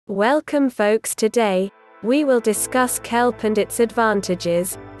Welcome folks, today, we will discuss kelp and its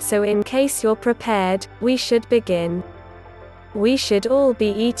advantages, so in case you're prepared, we should begin. We should all be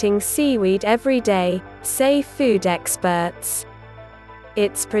eating seaweed every day, say food experts.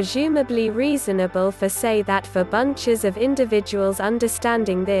 It's presumably reasonable to say that for bunches of individuals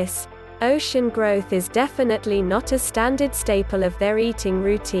understanding this, ocean growth is definitely not a standard staple of their eating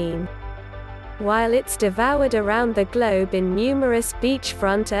routine. While it's devoured around the globe in numerous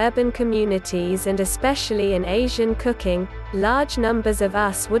beachfront urban communities and especially in Asian cooking, large numbers of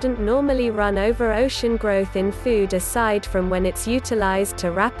us wouldn't normally run over ocean growth in food aside from when it's utilized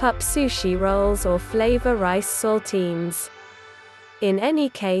to wrap up sushi rolls or flavor rice saltines. In any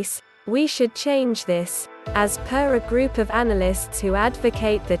case, we should change this, as per a group of analysts who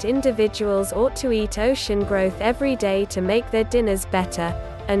advocate that individuals ought to eat ocean growth every day to make their dinners better,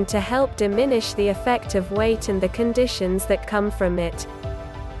 and to help diminish the effect of weight and the conditions that come from it.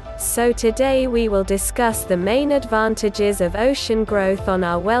 So today we will discuss the main advantages of ocean growth on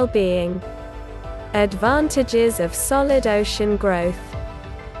our well-being. Advantages of solid ocean growth.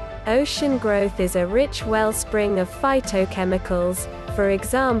 Ocean growth is a rich wellspring of phytochemicals, for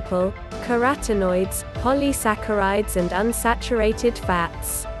example, carotenoids, polysaccharides and unsaturated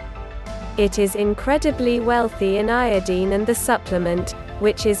fats. It is incredibly wealthy in iodine and the supplement,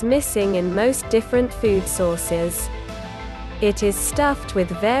 which is missing in most different food sources. It is stuffed with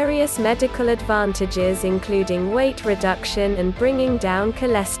various medical advantages including weight reduction and bringing down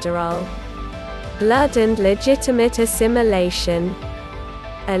cholesterol, blood and legitimate assimilation.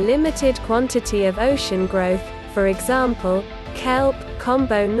 A limited quantity of ocean growth, for example, kelp,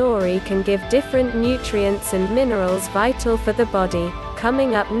 combo nori can give different nutrients and minerals vital for the body.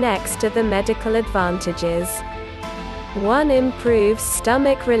 Coming up next are the medical advantages. 1. Improves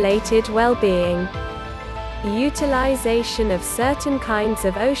stomach-related well-being. Utilization of certain kinds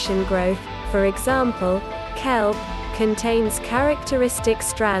of ocean growth, for example, kelp, contains characteristic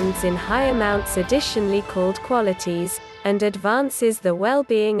strands in high amounts additionally called qualities, and advances the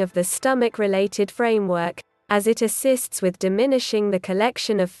well-being of the stomach-related framework, as it assists with diminishing the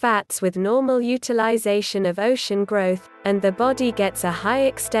collection of fats with normal utilization of ocean growth, and the body gets a high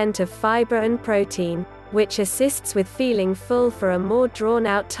extent of fiber and protein, which assists with feeling full for a more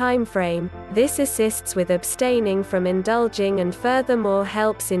drawn-out time frame. This assists with abstaining from indulging and furthermore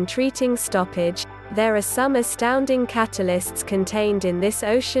helps in treating stoppage. There are some astounding catalysts contained in this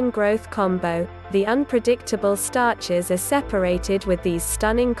ocean growth combo. The unpredictable starches are separated with these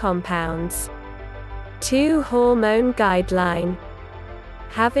stunning compounds. 2. Hormone guideline.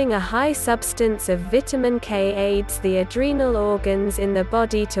 Having a high substance of vitamin K aids the adrenal organs in the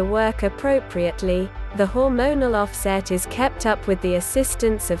body to work appropriately. The hormonal offset is kept up with the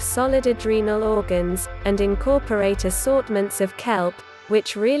assistance of solid adrenal organs, and incorporate assortments of kelp,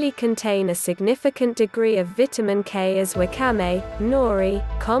 which really contain a significant degree of vitamin K as wakame, nori,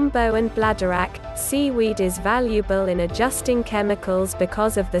 kombu and bladderwrack. Seaweed is valuable in adjusting chemicals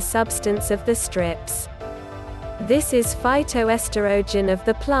because of the substance of the strips. This is phytoestrogen of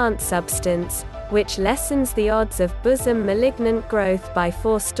the plant substance, which lessens the odds of bosom malignant growth by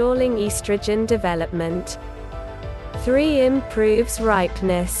forestalling estrogen development. 3. Improves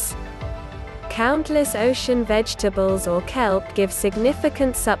ripeness. Countless ocean vegetables or kelp give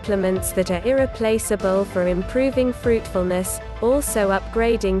significant supplements that are irreplaceable for improving fruitfulness, also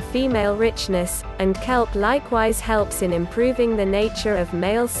upgrading female richness, and kelp likewise helps in improving the nature of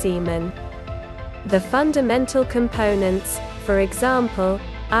male semen. The fundamental components, for example,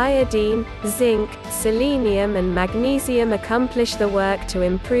 iodine, zinc, selenium and magnesium accomplish the work to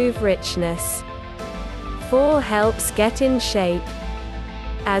improve richness. 4. Helps get in shape.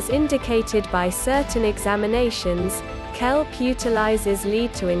 As indicated by certain examinations, kelp utilizes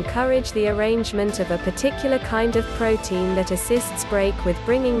lead to encourage the arrangement of a particular kind of protein that assists break with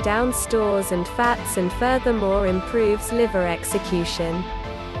bringing down stores and fats and furthermore improves liver execution.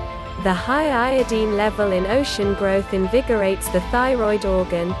 The high iodine level in ocean growth invigorates the thyroid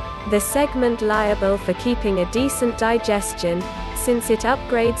organ, the segment liable for keeping a decent digestion, since it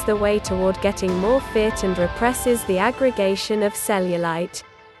upgrades the way toward getting more fit and represses the aggregation of cellulite.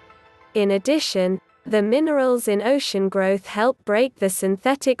 In addition, the minerals in ocean growth help break the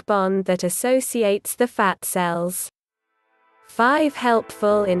synthetic bond that associates the fat cells. 5.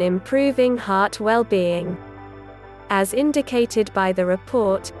 Helpful in improving heart well-being. As indicated by the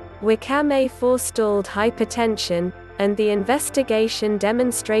report, wakame forestalled hypertension, and the investigation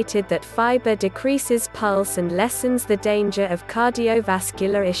demonstrated that fiber decreases pulse and lessens the danger of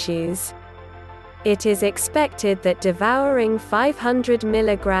cardiovascular issues. It is expected that devouring 500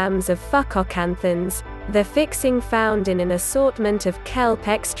 milligrams of phycocanthins, The fixing found in an assortment of kelp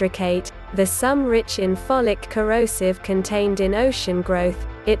extricate the some rich in folic corrosive contained in ocean growth.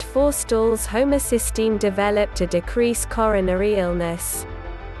 It forestalls homocysteine develop to decrease coronary illness.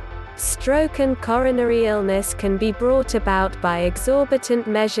 Stroke and coronary illness can be brought about by exorbitant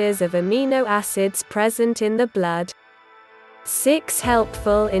measures of amino acids present in the blood. 6.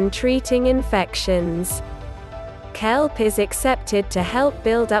 Helpful in treating infections. Kelp is accepted to help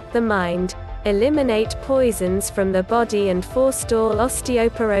build up the mind, eliminate poisons from the body and forestall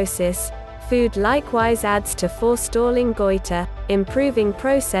osteoporosis. Food likewise adds to forestalling goiter, improving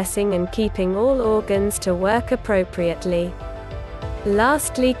processing and keeping all organs to work appropriately.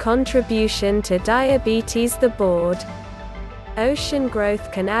 Lastly, contribution to diabetes. The board. Ocean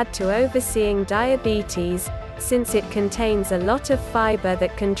growth can add to overseeing diabetes, since it contains a lot of fiber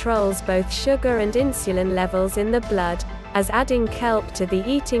that controls both sugar and insulin levels in the blood, as adding kelp to the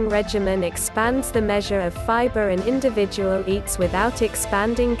eating regimen expands the measure of fiber an individual eats without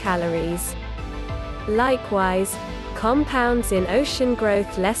expanding calories. Likewise, compounds in ocean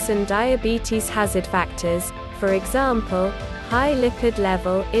growth lessen diabetes hazard factors, for example, high lipid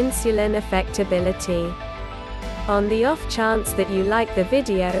level, insulin affectability. On the off chance that you like the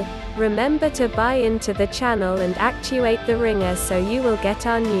video, remember to buy into the channel and activate the ringer so you will get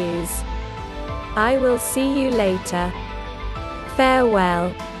our news. I will see you later.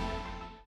 Farewell.